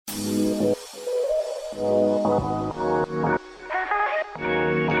Hey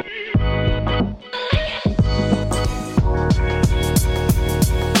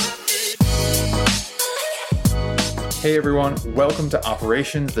everyone, welcome to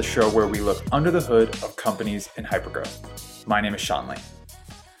Operations, the show where we look under the hood of companies in hypergrowth. My name is Sean Lee.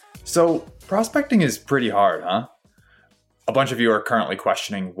 So, prospecting is pretty hard, huh? A bunch of you are currently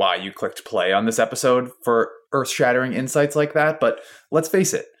questioning why you clicked play on this episode for earth-shattering insights like that, but let's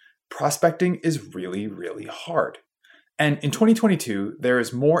face it, prospecting is really, really hard. And in 2022, there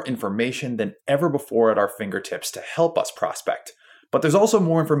is more information than ever before at our fingertips to help us prospect. But there's also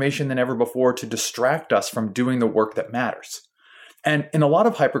more information than ever before to distract us from doing the work that matters. And in a lot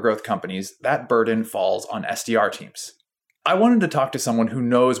of hypergrowth companies, that burden falls on SDR teams. I wanted to talk to someone who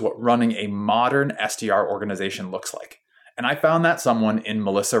knows what running a modern SDR organization looks like. And I found that someone in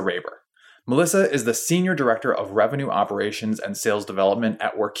Melissa Raber. Melissa is the Senior Director of Revenue Operations and Sales Development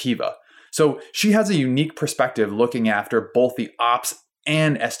at Workiva. So she has a unique perspective looking after both the ops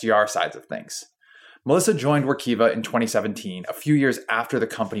and SDR sides of things. Melissa joined Workiva in 2017, a few years after the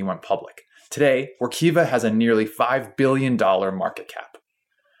company went public. Today, Workiva has a nearly $5 billion market cap.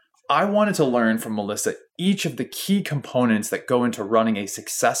 I wanted to learn from Melissa each of the key components that go into running a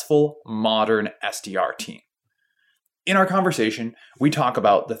successful, modern SDR team. In our conversation, we talk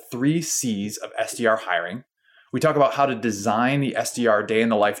about the 3 C's of SDR hiring. We talk about how to design the SDR day in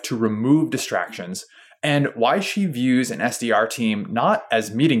the life to remove distractions, and why she views an SDR team not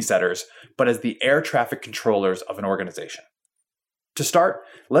as meeting setters, but as the air traffic controllers of an organization. To start,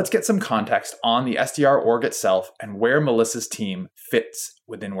 let's get some context on the SDR org itself and where Melissa's team fits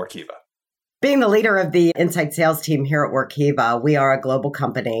within Workiva. Being the leader of the inside sales team here at Workiva, we are a global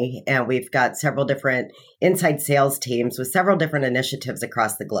company and we've got several different inside sales teams with several different initiatives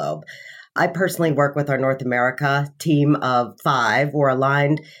across the globe. I personally work with our North America team of 5. We're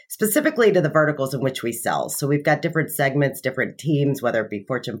aligned specifically to the verticals in which we sell. So we've got different segments, different teams, whether it be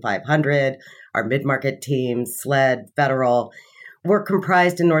Fortune 500, our mid-market teams, SLED, federal. We're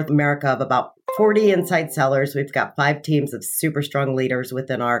comprised in North America of about 40 inside sellers. We've got 5 teams of super strong leaders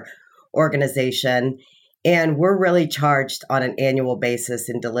within our organization. And we're really charged on an annual basis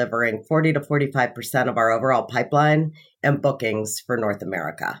in delivering 40 to 45% of our overall pipeline and bookings for North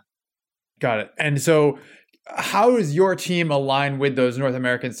America. Got it. And so how is your team aligned with those North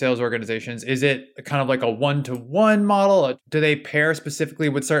American sales organizations? Is it kind of like a one-to-one model? Do they pair specifically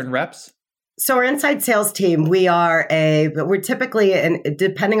with certain reps? So our inside sales team, we're typically, and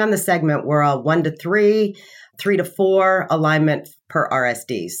depending on the segment, we're a 1 to 3, 3 to 4 alignment per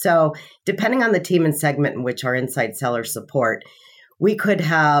RSD. So depending on the team and segment in which our inside sellers support, we could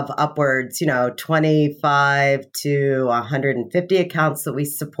have upwards, 25 to 150 accounts that we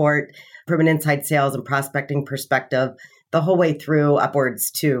support from an inside sales and prospecting perspective, the whole way through upwards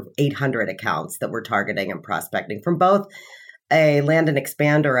to 800 accounts that we're targeting and prospecting from both a land and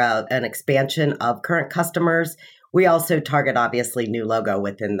expand or an expansion of current customers. We also target, obviously, new logo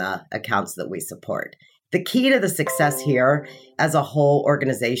within the accounts that we support. The key to the success here as a whole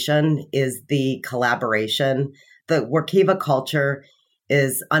organization is the collaboration. The Workiva culture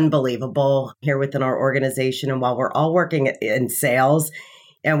is unbelievable here within our organization. And while we're all working in sales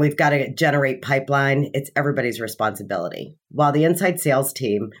and we've got to generate pipeline, it's everybody's responsibility. While the inside sales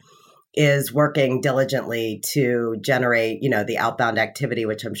team is working diligently to generate, the outbound activity,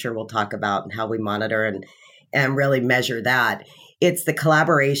 which I'm sure we'll talk about and how we monitor and really measure that. It's the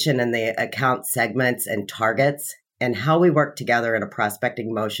collaboration and the account segments and targets and how we work together in a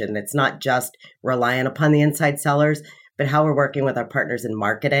prospecting motion that's not just reliant upon the inside sellers, but how we're working with our partners in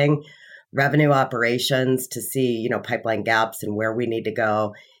marketing, revenue operations to see, pipeline gaps and where we need to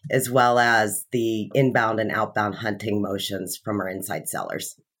go, as well as the inbound and outbound hunting motions from our inside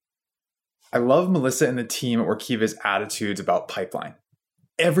sellers. I love Melissa and the team at Workiva's attitudes about pipeline.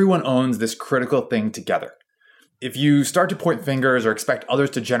 Everyone owns this critical thing together. If you start to point fingers or expect others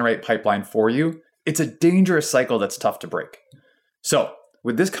to generate pipeline for you, it's a dangerous cycle that's tough to break. So,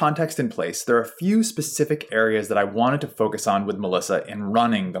 with this context in place, there are a few specific areas that I wanted to focus on with Melissa in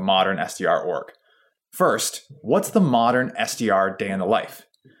running the modern SDR org. First, what's the modern SDR day in the life?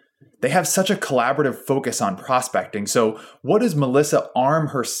 They have such a collaborative focus on prospecting, so what does Melissa arm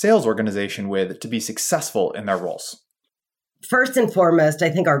her sales organization with to be successful in their roles? First and foremost, I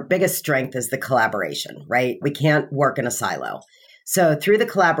think our biggest strength is the collaboration, right? We can't work in a silo. So through the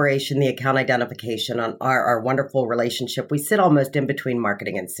collaboration, the account identification on our wonderful relationship, we sit almost in between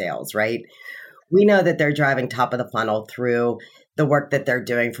marketing and sales, right? We know that they're driving top of the funnel through the work that they're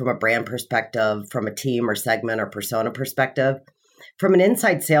doing from a brand perspective, from a team or segment or persona perspective. From an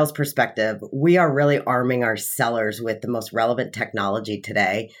inside sales perspective, we are really arming our sellers with the most relevant technology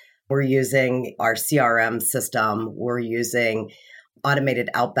today We're using our CRM system. We're using automated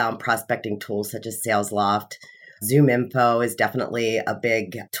outbound prospecting tools such as SalesLoft. Zoom Info is definitely a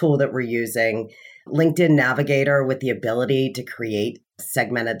big tool that we're using. LinkedIn Navigator with the ability to create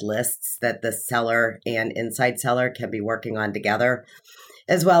segmented lists that the seller and inside seller can be working on together,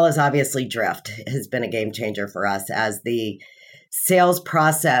 as well as obviously Drift has been a game changer for us as the sales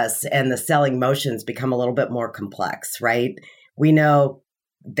process and the selling motions become a little bit more complex, right? We know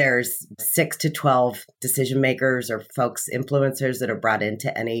there's 6 to 12 decision makers or folks, influencers that are brought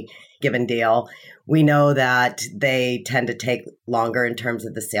into any given deal. We know that they tend to take longer in terms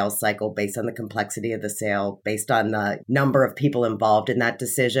of the sales cycle based on the complexity of the sale, based on the number of people involved in that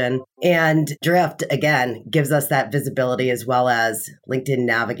decision. And Drift, again, gives us that visibility as well as LinkedIn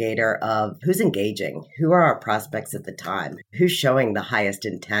Navigator of who's engaging, who are our prospects at the time, who's showing the highest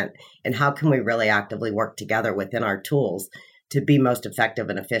intent, and how can we really actively work together within our tools to be most effective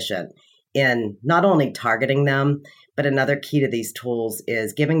and efficient in not only targeting them, but another key to these tools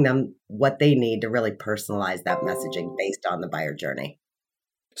is giving them what they need to really personalize that messaging based on the buyer journey.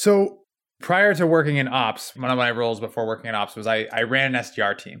 So prior to working in ops, one of my roles before working in ops was I ran an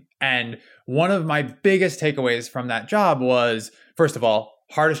SDR team. And one of my biggest takeaways from that job was, first of all,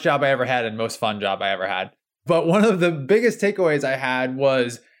 hardest job I ever had and most fun job I ever had. But one of the biggest takeaways I had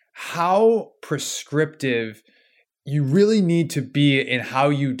was how prescriptive you really need to be in how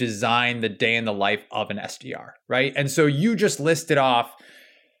you design the day in the life of an SDR, right? And so you just listed off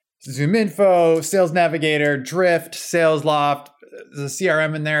Zoom Info, Sales Navigator, Drift, SalesLoft, the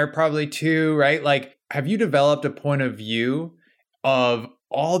CRM in there probably too, right? Like, have you developed a point of view of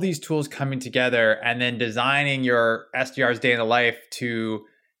all these tools coming together and then designing your SDR's day in the life to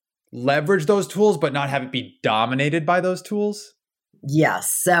leverage those tools, but not have it be dominated by those tools?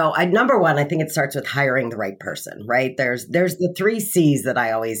 Yes. So number one, I think it starts with hiring the right person, right? There's the 3 C's that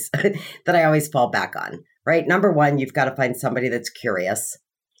I always fall back on, right? Number one, you've got to find somebody that's curious.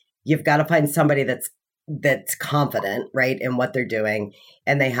 You've got to find somebody that's confident, right, in what they're doing,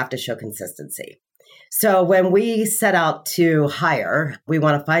 and they have to show consistency. So when we set out to hire, we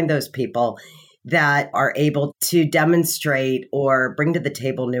want to find those people that are able to demonstrate or bring to the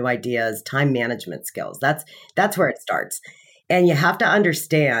table new ideas, time management skills. That's where it starts. And you have to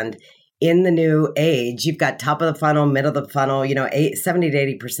understand in the new age, you've got top of the funnel, middle of the funnel, 70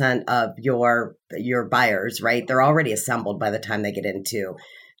 to 80% of your buyers, right? They're already assembled by the time they get into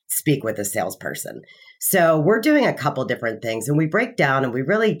speak with a salesperson. So we're doing a couple different things and we break down and we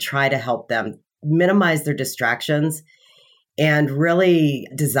really try to help them minimize their distractions and really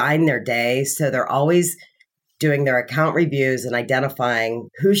design their day. So they're always doing their account reviews and identifying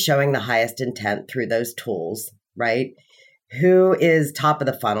who's showing the highest intent through those tools, right? Who is top of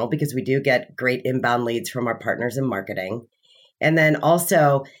the funnel, because we do get great inbound leads from our partners in marketing. And then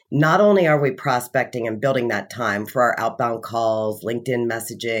also, not only are we prospecting and building that time for our outbound calls, LinkedIn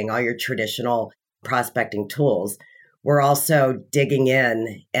messaging, all your traditional prospecting tools, we're also digging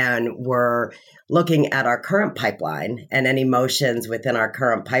in and we're looking at our current pipeline and any motions within our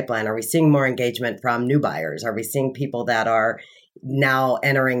current pipeline. Are we seeing more engagement from new buyers? Are we seeing people that are now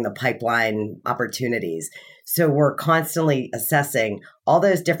entering the pipeline opportunities? So we're constantly assessing all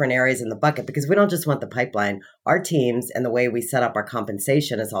those different areas in the bucket because we don't just want the pipeline. Our teams and the way we set up our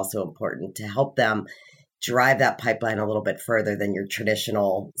compensation is also important to help them drive that pipeline a little bit further than your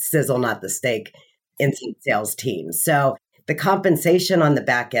traditional sizzle, not the steak, instant sales team. So the compensation on the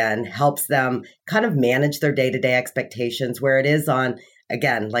back end helps them kind of manage their day-to-day expectations where it is on,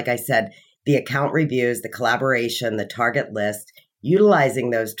 again, like I said, the account reviews, the collaboration, the target list,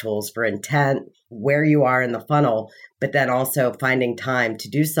 utilizing those tools for intent, where you are in the funnel, but then also finding time to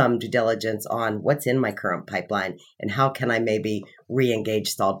do some due diligence on what's in my current pipeline and how can I maybe re-engage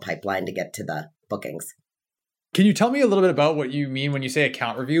stalled pipeline to get to the bookings. Can you tell me a little bit about what you mean when you say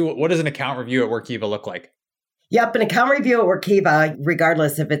account review? What does an account review at Workiva look like? Yep, an account review at Workiva,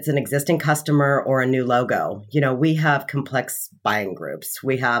 regardless if it's an existing customer or a new logo, we have complex buying groups.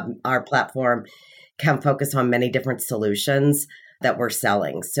 We have our platform can focus on many different solutions that we're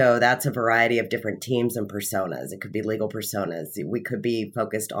selling. So that's a variety of different teams and personas. It could be legal personas. We could be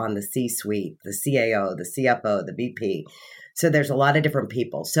focused on the C-suite, the CAO, the CFO, the VP. So there's a lot of different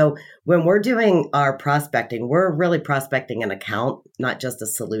people. So when we're doing our prospecting, we're really prospecting an account, not just a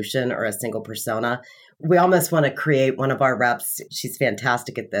solution or a single persona. We almost want to create one of our reps. She's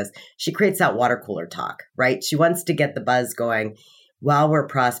fantastic at this. She creates that water cooler talk, right? She wants to get the buzz going while we're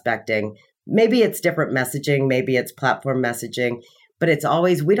prospecting. Maybe it's different messaging, maybe it's platform messaging, but it's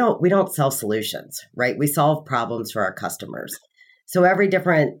always, we don't sell solutions, right? We solve problems for our customers. So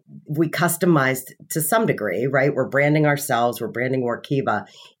we customized to some degree, right? We're branding ourselves, we're branding Workiva,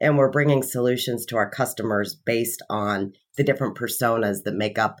 and we're bringing solutions to our customers based on the different personas that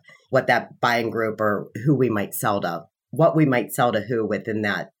make up what that buying group or who we might sell to, what we might sell to who within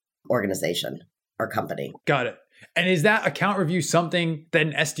that organization or company. Got it. And is that account review something that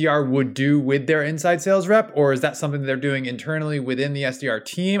an SDR would do with their inside sales rep, or is that something that they're doing internally within the SDR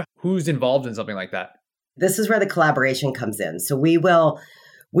team? Who's involved in something like that? This is where the collaboration comes in. So we will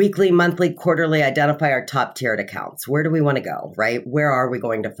weekly, monthly, quarterly identify our top tiered accounts. Where do we want to go, right? Where are we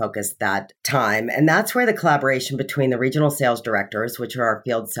going to focus that time? And that's where the collaboration between the regional sales directors, which are our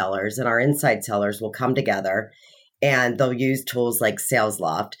field sellers, and our inside sellers will come together, and they'll use tools like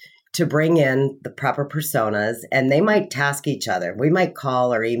SalesLoft to bring in the proper personas, and they might task each other. We might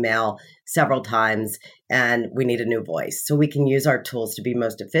call or email several times, and we need a new voice. So we can use our tools to be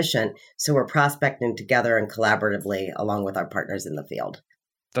most efficient. So we're prospecting together and collaboratively along with our partners in the field.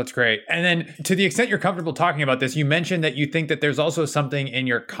 That's great. And then to the extent you're comfortable talking about this, you mentioned that you think that there's also something in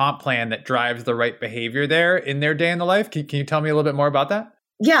your comp plan that drives the right behavior there in their day in the life. Can you tell me a little bit more about that?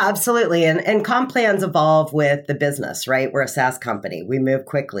 Yeah, absolutely. And comp plans evolve with the business, right? We're a SaaS company. We move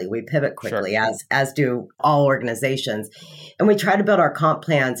quickly. We pivot quickly, Sure. as do all organizations. And we try to build our comp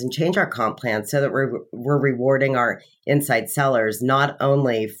plans and change our comp plans so that we're rewarding our inside sellers, not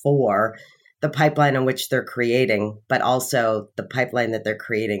only for the pipeline in which they're creating, but also the pipeline that they're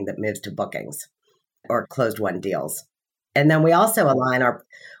creating that moves to bookings or closed won deals. And then we also align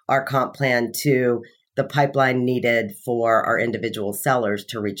our comp plan to the pipeline needed for our individual sellers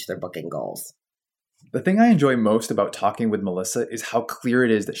to reach their booking goals. The thing I enjoy most about talking with Melissa is how clear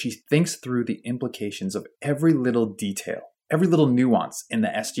it is that she thinks through the implications of every little detail, every little nuance in the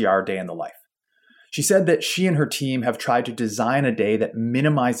SDR day in the life. She said that she and her team have tried to design a day that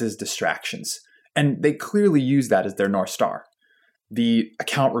minimizes distractions, and they clearly use that as their North Star. The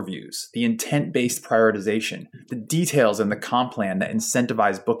account reviews, the intent-based prioritization, the details in the comp plan that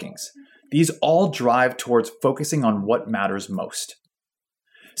incentivize bookings. These all drive towards focusing on what matters most.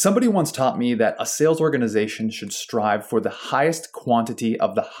 Somebody once taught me that a sales organization should strive for the highest quantity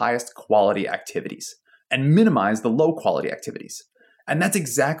of the highest quality activities and minimize the low quality activities. And that's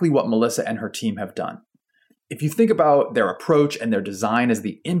exactly what Melissa and her team have done. If you think about their approach and their design as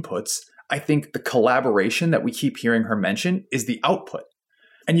the inputs, I think the collaboration that we keep hearing her mention is the output.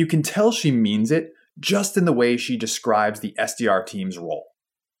 And you can tell she means it just in the way she describes the SDR team's role.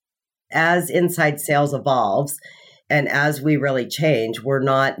 As inside sales evolves and as we really change, we're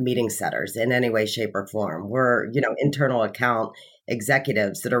not meeting setters in any way, shape, or form. We're, internal account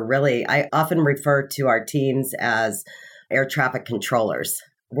executives that are really, I often refer to our teams as air traffic controllers.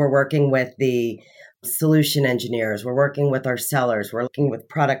 We're working with the solution engineers. We're working with our sellers. We're working with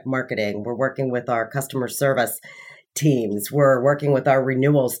product marketing. We're working with our customer service teams. We're working with our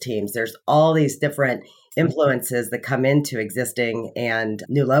renewals teams. There's all these different influences that come into existing and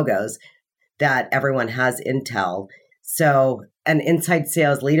new logos that everyone has intel. So an inside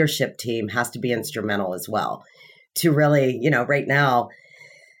sales leadership team has to be instrumental as well to really, right now,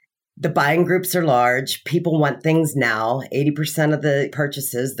 the buying groups are large. People want things now. 80% of the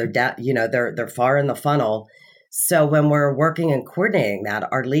purchases, they're far in the funnel. So when we're working and coordinating that,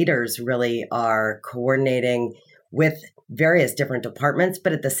 our leaders really are coordinating with various different departments.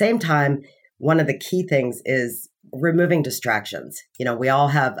 But at the same time, one of the key things is removing distractions. We all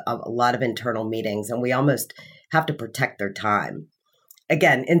have a lot of internal meetings and we almost have to protect their time.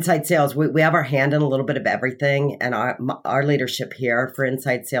 Again, inside sales, we have our hand in a little bit of everything. And our leadership here for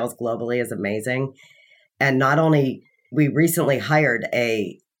inside sales globally is amazing. And not only, we recently hired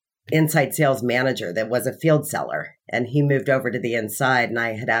a inside sales manager that was a field seller and he moved over to the inside. And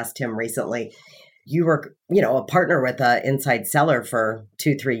I had asked him recently, you were, a partner with an inside seller for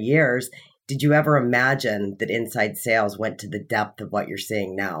 2-3 years. Did you ever imagine that inside sales went to the depth of what you're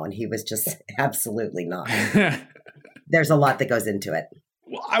seeing now? And he was just absolutely not. There's a lot that goes into it.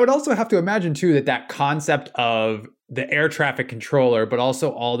 Well, I would also have to imagine too that concept of the air traffic controller, but also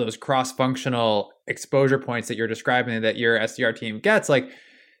all those cross-functional exposure points that you're describing that your SDR team gets,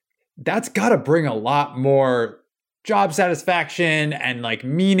 that's got to bring a lot more job satisfaction and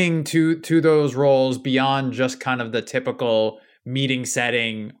meaning to those roles beyond just kind of the typical meeting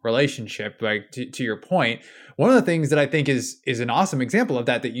setting relationship. To your point, one of the things that I think is an awesome example of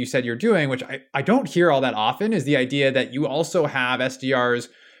that you said you're doing, which I don't hear all that often, is the idea that you also have SDRs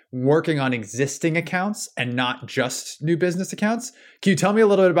working on existing accounts and not just new business accounts. Can you tell me a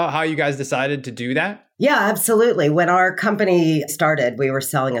little bit about how you guys decided to do that? Yeah, absolutely. When our company started, we were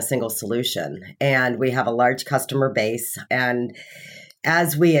selling a single solution and we have a large customer base. And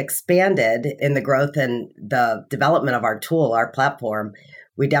as we expanded in the growth and the development of our tool, our platform,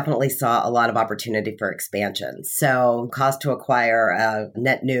 we definitely saw a lot of opportunity for expansion. So cost to acquire a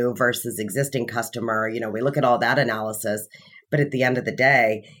net new versus existing customer, we look at all that analysis, but at the end of the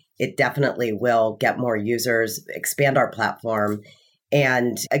day, it definitely will get more users, expand our platform.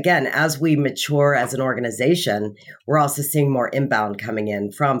 And again, as we mature as an organization, we're also seeing more inbound coming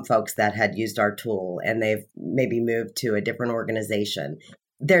in from folks that had used our tool and they've maybe moved to a different organization.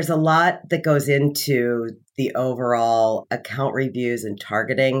 There's a lot that goes into the overall account reviews and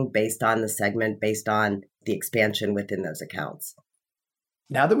targeting based on the segment, based on the expansion within those accounts.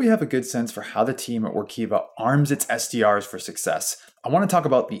 Now that we have a good sense for how the team at Workiva arms its SDRs for success, I want to talk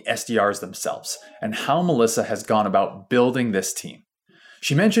about the SDRs themselves and how Melissa has gone about building this team.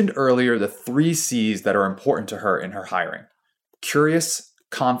 She mentioned earlier the 3 C's that are important to her in her hiring: curious,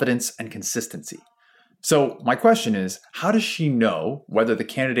 confidence, and consistency. So my question is, how does she know whether the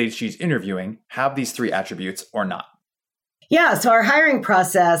candidates she's interviewing have these 3 attributes or not? Yeah, so our hiring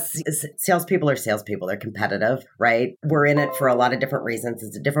process is salespeople are salespeople. They're competitive, right? We're in it for a lot of different reasons.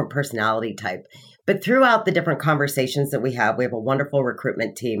 It's a different personality type. But throughout the different conversations that we have a wonderful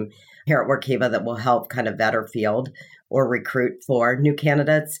recruitment team here at Workiva that will help kind of vet or field or recruit for new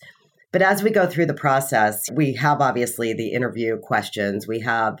candidates. But as we go through the process, we have obviously the interview questions.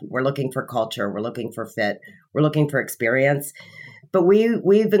 We're looking for culture, we're looking for fit, we're looking for experience. But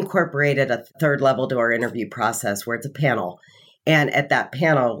we've incorporated a 3rd level to our interview process where it's a panel. And at that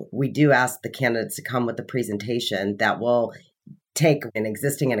panel, we do ask the candidates to come with a presentation that will take an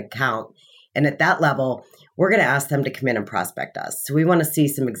existing account. And at that level, we're going to ask them to come in and prospect us. So we want to see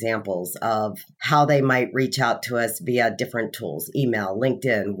some examples of how they might reach out to us via different tools, email,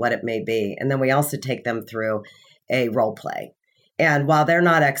 LinkedIn, what it may be. And then we also take them through a role play. And while they're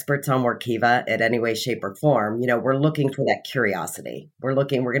not experts on Workiva in any way, shape, or form, we're looking for that curiosity. We're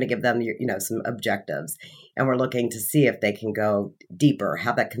going to give them, some objectives. And we're looking to see if they can go deeper,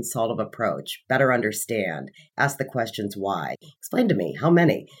 have that consultative approach, better understand, ask the questions why. Explain to me, how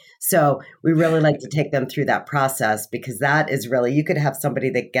many? So we really like to take them through that process because that is really, you could have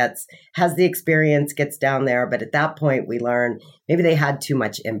somebody that has the experience, gets down there, but at that point we learn maybe they had too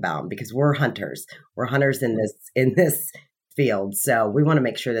much inbound because we're hunters. We're hunters in this field. So we want to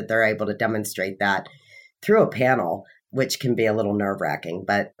make sure that they're able to demonstrate that through a panel, which can be a little nerve-wracking.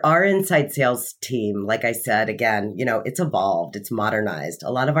 But our inside sales team, like I said, again, it's evolved, it's modernized.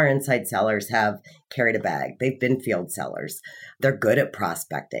 A lot of our inside sellers have carried a bag. They've been field sellers. They're good at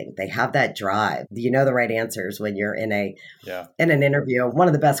prospecting. They have that drive. You know the right answers when you're in an interview. One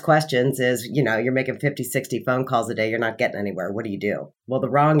of the best questions is, you're making 50, 60 phone calls a day. You're not getting anywhere. What do you do? Well, the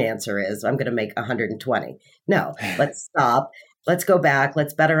wrong answer is, I'm going to make 120. No, let's stop. Let's go back.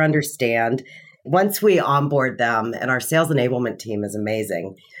 Let's better understand. Once we onboard them, and our sales enablement team is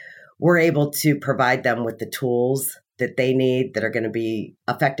amazing, we're able to provide them with the tools that they need that are going to be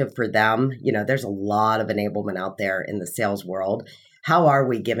effective for them. There's a lot of enablement out there in the sales world. How are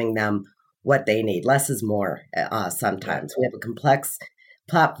we giving them what they need? Less is more sometimes. We have a complex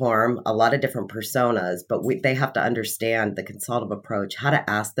platform, a lot of different personas, but they have to understand the consultative approach, how to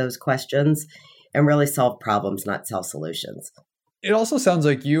ask those questions and really solve problems, not sell solutions. It also sounds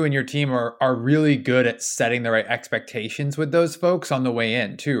like you and your team are really good at setting the right expectations with those folks on the way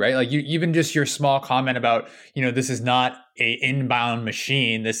in too, right? Like even just your small comment about, this is not a inbound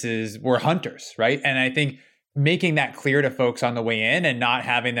machine. We're hunters, right? And I think making that clear to folks on the way in and not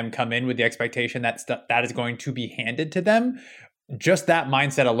having them come in with the expectation that is going to be handed to them, just that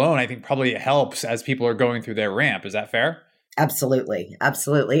mindset alone, I think probably helps as people are going through their ramp. Is that fair? Absolutely.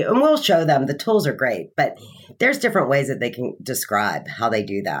 Absolutely. And we'll show them the tools are great, but there's different ways that they can describe how they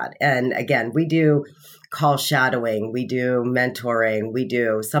do that. And again, we do call shadowing, we do mentoring, we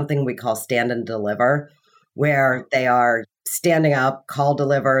do something we call stand and deliver, where they are standing up, call,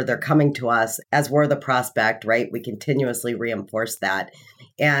 deliver, they're coming to us as we're the prospect, right? We continuously reinforce that.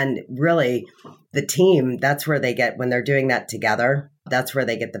 And really the team, that's where they get, when they're doing that together, that's where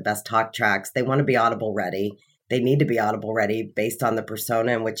they get the best talk tracks. They want to be audible ready. They need to be audible ready based on the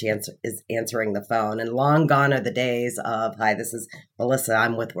persona in which is answering the phone. And long gone are the days of, hi, this is Melissa,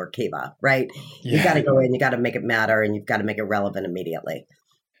 I'm with Workiva, right? Yeah. You got to go in, you got to make it matter, and you've got to make it relevant immediately.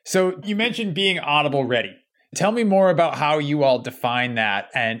 So you mentioned being audible ready. Tell me more about how you all define that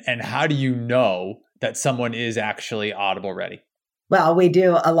and how do you know that someone is actually audible ready? Well, we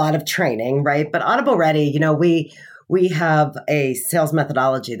do a lot of training, right? But audible ready, we have a sales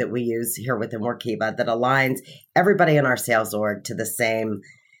methodology that we use here within Workiva that aligns everybody in our sales org to the same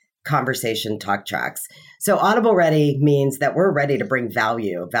conversation talk tracks. So audible ready means that we're ready to bring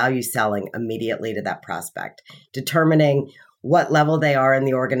value selling immediately to that prospect, determining what level they are in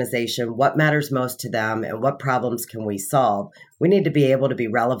the organization, what matters most to them, and what problems can we solve. We need to be able to be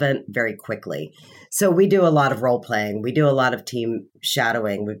relevant very quickly. So we do a lot of role playing. We do a lot of team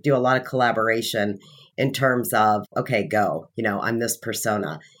shadowing. We do a lot of collaboration in terms of, okay, go, I'm this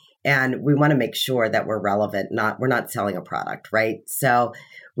persona. And we want to make sure that we're relevant, we're not selling a product, right? So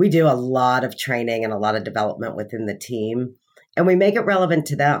we do a lot of training and a lot of development within the team, and we make it relevant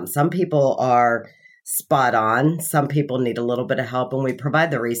to them. Some people are spot on. Some people need a little bit of help, and we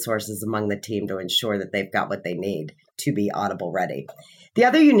provide the resources among the team to ensure that they've got what they need to be Audible ready. The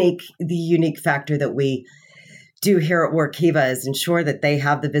other unique factor that we do here at Workiva is ensure that they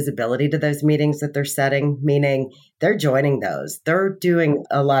have the visibility to those meetings that they're setting, meaning they're joining those. They're doing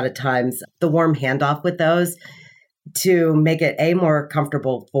a lot of times the warm handoff with those to make it more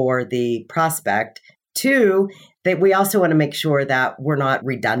comfortable for the prospect. Two, that we also want to make sure that we're not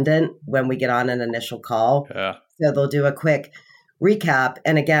redundant when we get on an initial call. Yeah. So they'll do a quick recap.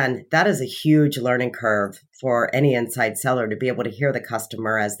 And again, that is a huge learning curve for any inside seller to be able to hear the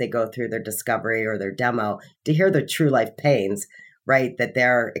customer as they go through their discovery or their demo, to hear the true life pains, right, that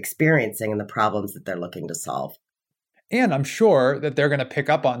they're experiencing and the problems that they're looking to solve. And I'm sure that they're going to pick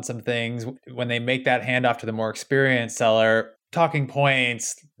up on some things when they make that handoff to the more experienced seller, talking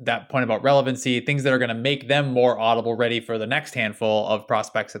points, that point about relevancy, things that are going to make them more Audible ready for the next handful of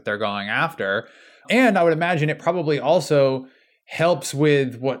prospects that they're going after. And I would imagine it probably also helps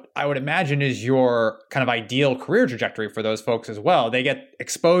with what I would imagine is your kind of ideal career trajectory for those folks as well. They get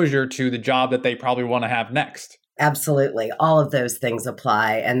exposure to the job that they probably want to have next. Absolutely. All of those things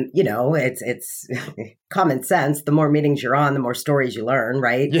apply. And, it's common sense. The more meetings you're on, the more stories you learn,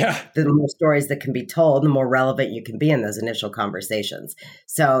 right? Yeah. The more stories that can be told, the more relevant you can be in those initial conversations.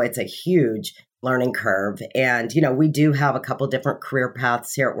 So it's a huge learning curve. And, we do have a couple different career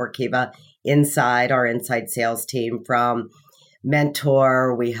paths here at Workiva inside our inside sales team, from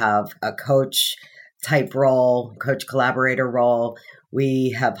mentor, we have a coach type role, coach collaborator role.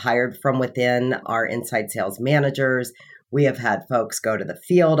 We have hired from within our inside sales managers. We have had folks go to the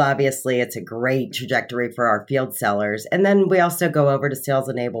field. Obviously, it's a great trajectory for our field sellers. And then we also go over to sales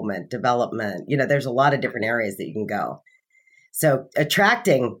enablement, development. There's a lot of different areas that you can go. So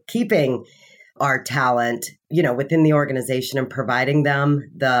attracting, keeping our talent, within the organization and providing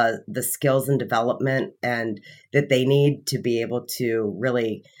them the skills and development and that they need to be able to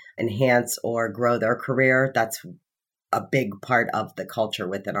really enhance or grow their career. That's a big part of the culture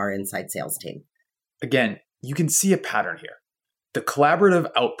within our inside sales team. Again, you can see a pattern here. The collaborative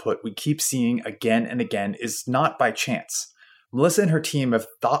output we keep seeing again and again is not by chance. Melissa and her team have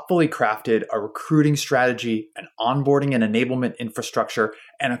thoughtfully crafted a recruiting strategy, an onboarding and enablement infrastructure,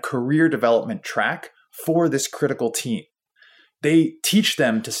 and a career development track for this critical team. They teach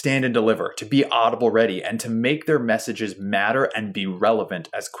them to stand and deliver, to be Audible ready, and to make their messages matter and be relevant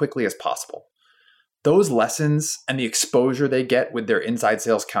as quickly as possible. Those lessons and the exposure they get with their inside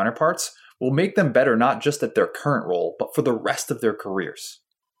sales counterparts will make them better not just at their current role, but for the rest of their careers.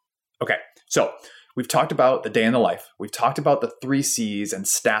 Okay, so we've talked about the day in the life. We've talked about the 3 C's and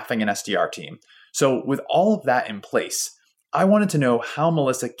staffing an SDR team. So with all of that in place, I wanted to know how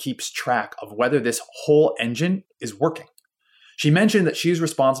Melissa keeps track of whether this whole engine is working. She mentioned that she's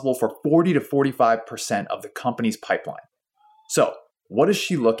responsible for 40 to 45% of the company's pipeline. So what does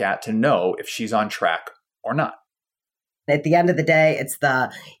she look at to know if she's on track or not? At the end of the day, it's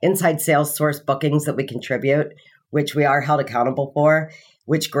the inside sales source bookings that we contribute, which we are held accountable for,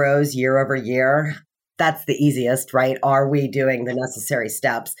 which grows year over year. That's the easiest, right? Are we doing the necessary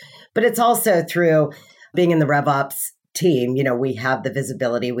steps? But it's also through being in the RevOps team. We have the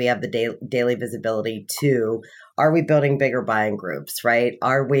visibility, we have the daily visibility to, are we building bigger buying groups, right?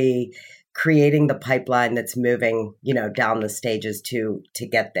 Are we creating the pipeline that's moving, down the stages to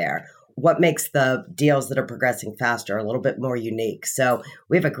get there? What makes the deals that are progressing faster a little bit more unique? So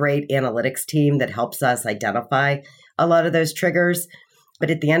we have a great analytics team that helps us identify a lot of those triggers. But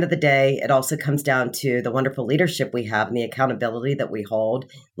at the end of the day, it also comes down to the wonderful leadership we have and the accountability that we hold,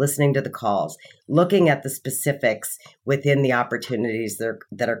 listening to the calls, looking at the specifics within the opportunities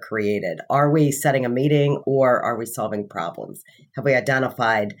that are created. Are we setting a meeting or are we solving problems? Have we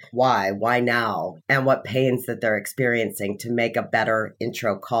identified why now, and what pains that they're experiencing to make a better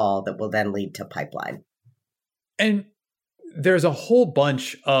intro call that will then lead to pipeline? And there's a whole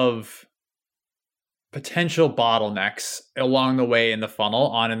bunch of potential bottlenecks along the way in the funnel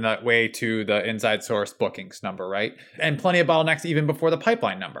on in the way to the inside source bookings number, right? And plenty of bottlenecks even before the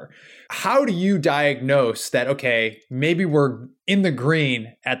pipeline number. How do you diagnose that, okay, maybe we're in the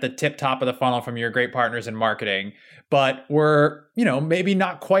green at the tip top of the funnel from your great partners in marketing, but we're, maybe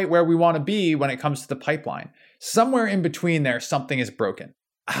not quite where we want to be when it comes to the pipeline. Somewhere in between there, something is broken.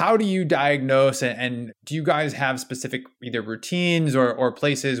 How do you diagnose, and do you guys have specific either routines or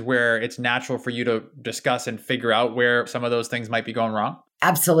places where it's natural for you to discuss and figure out where some of those things might be going wrong?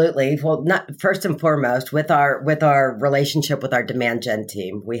 Absolutely. Well, first and foremost, with our relationship with our demand gen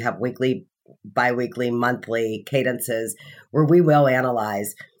team, we have weekly, biweekly, monthly cadences where we will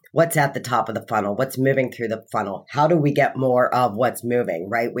analyze what's at the top of the funnel, what's moving through the funnel. How do we get more of what's moving,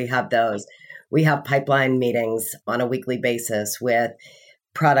 right? We have those. We have pipeline meetings on a weekly basis with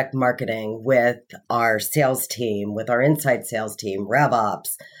product marketing, with our sales team, with our inside sales team,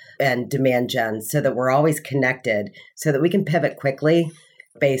 RevOps, and demand gen, so that we're always connected, so that we can pivot quickly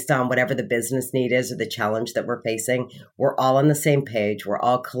based on whatever the business need is or the challenge that we're facing. We're all on the same page. We're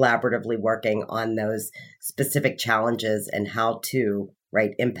all collaboratively working on those specific challenges and how to,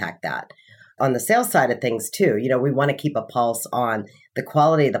 impact that. On the sales side of things too, we want to keep a pulse on the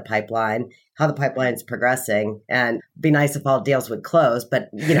quality of the pipeline, how the pipeline's progressing, and it'd be nice if all deals would close, but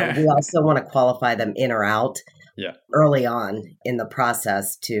we also want to qualify them in or out early on in the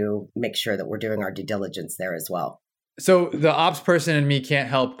process to make sure that we're doing our due diligence there as well. So the ops person in me can't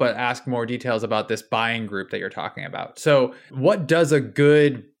help but ask more details about this buying group that you're talking about. So what does a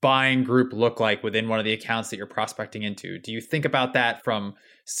good buying group look like within one of the accounts that you're prospecting into? Do you think about that from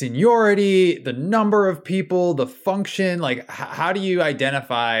seniority, the number of people, the function? Like, how do you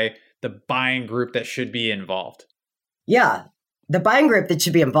identify the buying group that should be involved? Yeah. The buying group that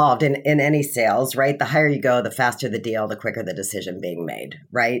should be involved in any sales, right? The higher you go, the faster the deal, the quicker the decision being made,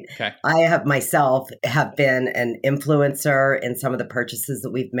 right? Okay. I have myself have been an influencer in some of the purchases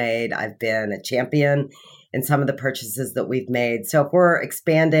that we've made. I've been a champion in some of the purchases that we've made. So if we're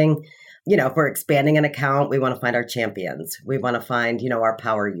expanding, an account, we want to find our champions. We want to find, our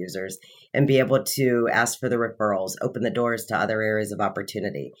power users and be able to ask for the referrals, open the doors to other areas of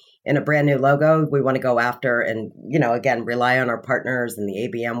opportunity. In a brand new logo, we want to go after and, again, rely on our partners and the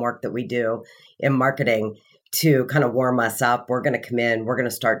ABM work that we do in marketing to kind of warm us up. We're going to come in, we're going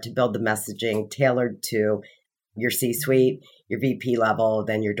to start to build the messaging tailored to your C-suite, your VP level,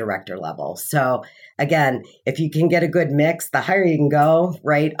 then your director level. So again, if you can get a good mix, the higher you can go,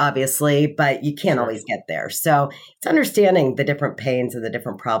 right? Obviously, but you can't always get there. So it's understanding the different pains and the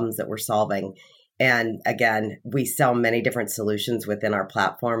different problems that we're solving. And again, we sell many different solutions within our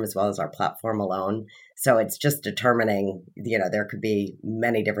platform as well as our platform alone. So it's just determining, there could be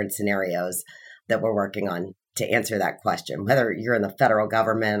many different scenarios that we're working on to answer that question, whether you're in the federal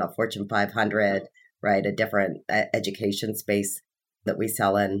government, a Fortune 500, right? A different education space that we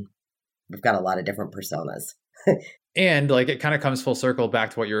sell in. We've got a lot of different personas. And it kind of comes full circle back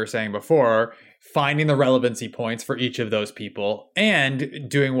to what you were saying before, finding the relevancy points for each of those people and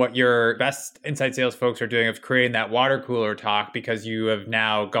doing what your best inside sales folks are doing of creating that water cooler talk, because you have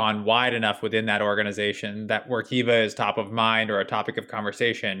now gone wide enough within that organization that Workiva is top of mind or a topic of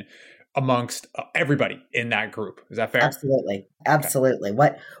conversation amongst everybody in that group. Is that fair? Absolutely. Absolutely.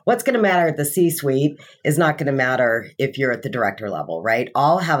 Okay. What's going to matter at the C-suite is not going to matter if you're at the director level, right?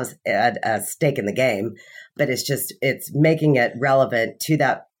 All have a stake in the game, but it's making it relevant to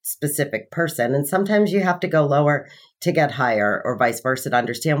that specific person. And sometimes you have to go lower to get higher or vice versa to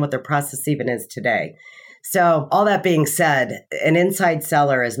understand what their process even is today. So all that being said, an inside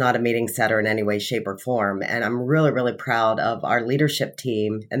seller is not a meeting setter in any way, shape, or form. And I'm really, really proud of our leadership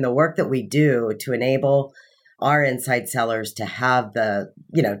team and the work that we do to enable our inside sellers to have the,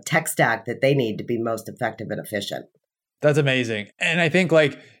 tech stack that they need to be most effective and efficient. That's amazing. And I think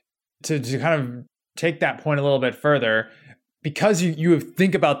to kind of take that point a little bit further, because you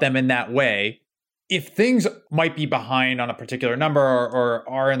think about them in that way, if things might be behind on a particular number or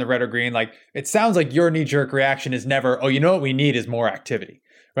are in the red or green, it sounds like your knee-jerk reaction is never, what we need is more activity,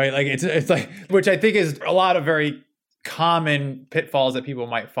 right? It's like, which I think is a lot of very common pitfalls that people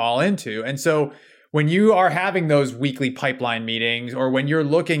might fall into. And so when you are having those weekly pipeline meetings, or when you're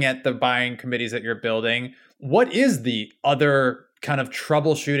looking at the buying committees that you're building, what is the other kind of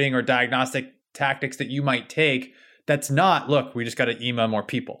troubleshooting or diagnostic tactics that you might take that's not, look, we just got to email more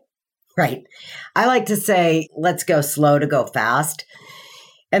people? Right. I like to say, let's go slow to go fast.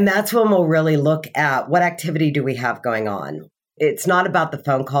 And that's when we'll really look at what activity do we have going on. it's not about the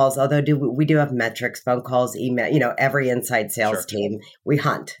phone calls, although we do have metrics, phone calls, email, every inside sales team, we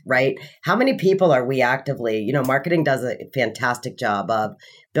hunt, right? How many people are we actively, marketing does a fantastic job of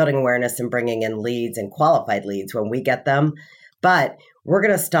building awareness and bringing in leads and qualified leads when we get them. But we're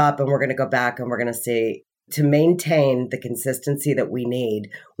going to stop and we're going to go back and we're going to see, to maintain the consistency that we need,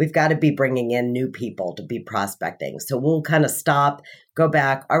 we've got to be bringing in new people to be prospecting. So we'll kind of stop, go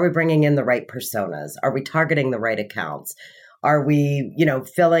back. Are we bringing in the right personas? Are we targeting the right accounts? Are we,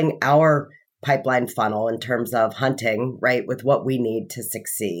 filling our pipeline funnel in terms of hunting, right, with what we need to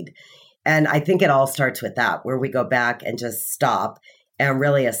succeed? And I think it all starts with that, where we go back and just stop and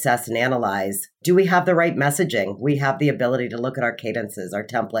really assess and analyze. Do we have the right messaging? We have the ability to look at our cadences, our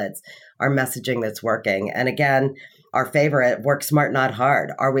templates, our messaging that's working. And again, our favorite, work smart, not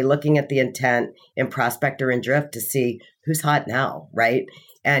hard. Are we looking at the intent in prospector and drift to see who's hot now, right?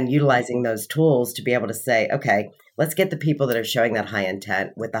 And utilizing those tools to be able to say, okay, let's get the people that are showing that high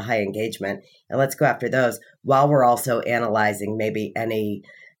intent with the high engagement, and let's go after those while we're also analyzing maybe any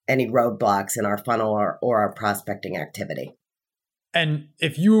roadblocks in our funnel or our prospecting activity. And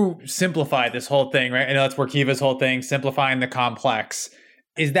if you simplify this whole thing, right? I know that's Workiva's whole thing, simplifying the complex.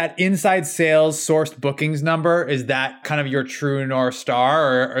 Is that inside sales sourced bookings number, is that kind of your true North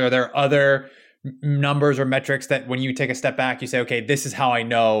Star? Or are there other numbers or metrics that when you take a step back, you say, okay, this is how I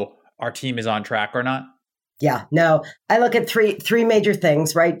know our team is on track or not? Yeah, no, I look at three major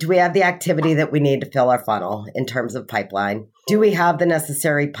things, right? Do we have the activity that we need to fill our funnel in terms of pipeline? Do we have the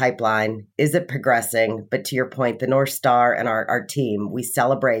necessary pipeline? Is it progressing? But to your point, the North Star and our team, we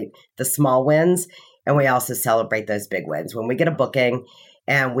celebrate the small wins and we also celebrate those big wins. When we get a booking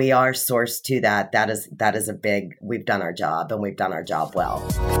and we are sourced to that is a big, we've done our job and we've done our job well.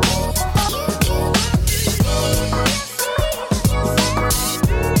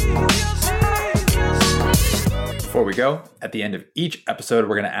 Before we go, at the end of each episode,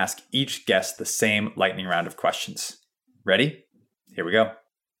 we're going to ask each guest the same lightning round of questions. Ready? Here we go.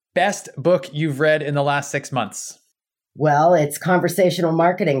 Best book you've read in the last 6 months? Well, it's Conversational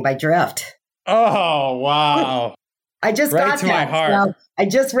Marketing by Drift. Oh, wow. I just right got to that. my heart. So I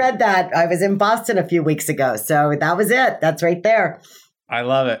just read that. I was in Boston a few weeks ago. So that was it. That's right there. I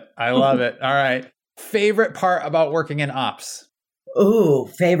love it. I love it. All right. Favorite part about working in ops? Ooh,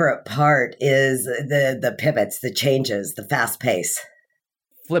 favorite part is the pivots, the changes, the fast pace.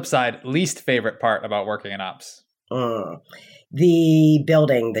 Flip side, least favorite part about working in ops? The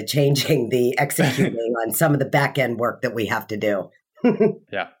building, the changing, the executing on some of the back end work that we have to do.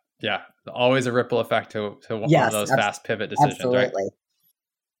 Yeah. Always a ripple effect to one of those fast pivot decisions, absolutely. Right?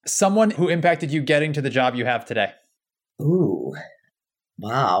 Someone who impacted you getting to the job you have today? Ooh.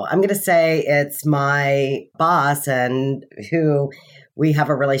 Wow. I'm going to say it's my boss and who we have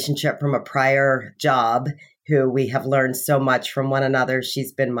a relationship from a prior job, who we have learned so much from one another.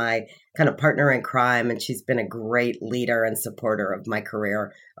 She's been my kind of partner in crime, and she's been a great leader and supporter of my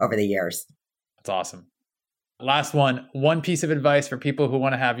career over the years. That's awesome. Last one piece of advice for people who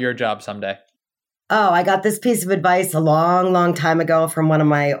want to have your job someday. Oh, I got this piece of advice a long, long time ago from one of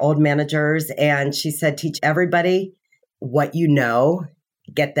my old managers. And she said, teach everybody what you know.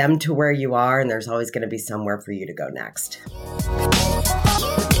 Get them to where you are, and there's always going to be somewhere for you to go next.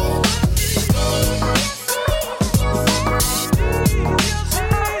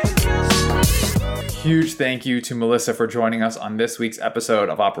 Huge thank you to Melissa for joining us on this week's episode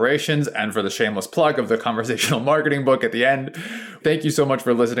of Operations and for the shameless plug of the conversational marketing book at the end. Thank you so much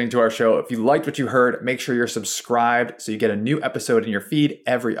for listening to our show. If you liked what you heard, make sure you're subscribed so you get a new episode in your feed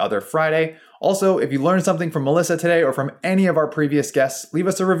every other Friday. Also, if you learned something from Melissa today or from any of our previous guests, leave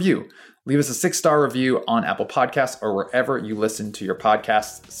us a review. Leave us a 6-star review on Apple Podcasts or wherever you listen to your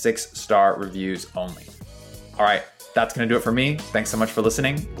podcasts. 6-star reviews only. All right, that's going to do it for me. Thanks so much for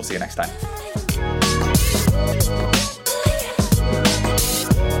listening. We'll see you next time.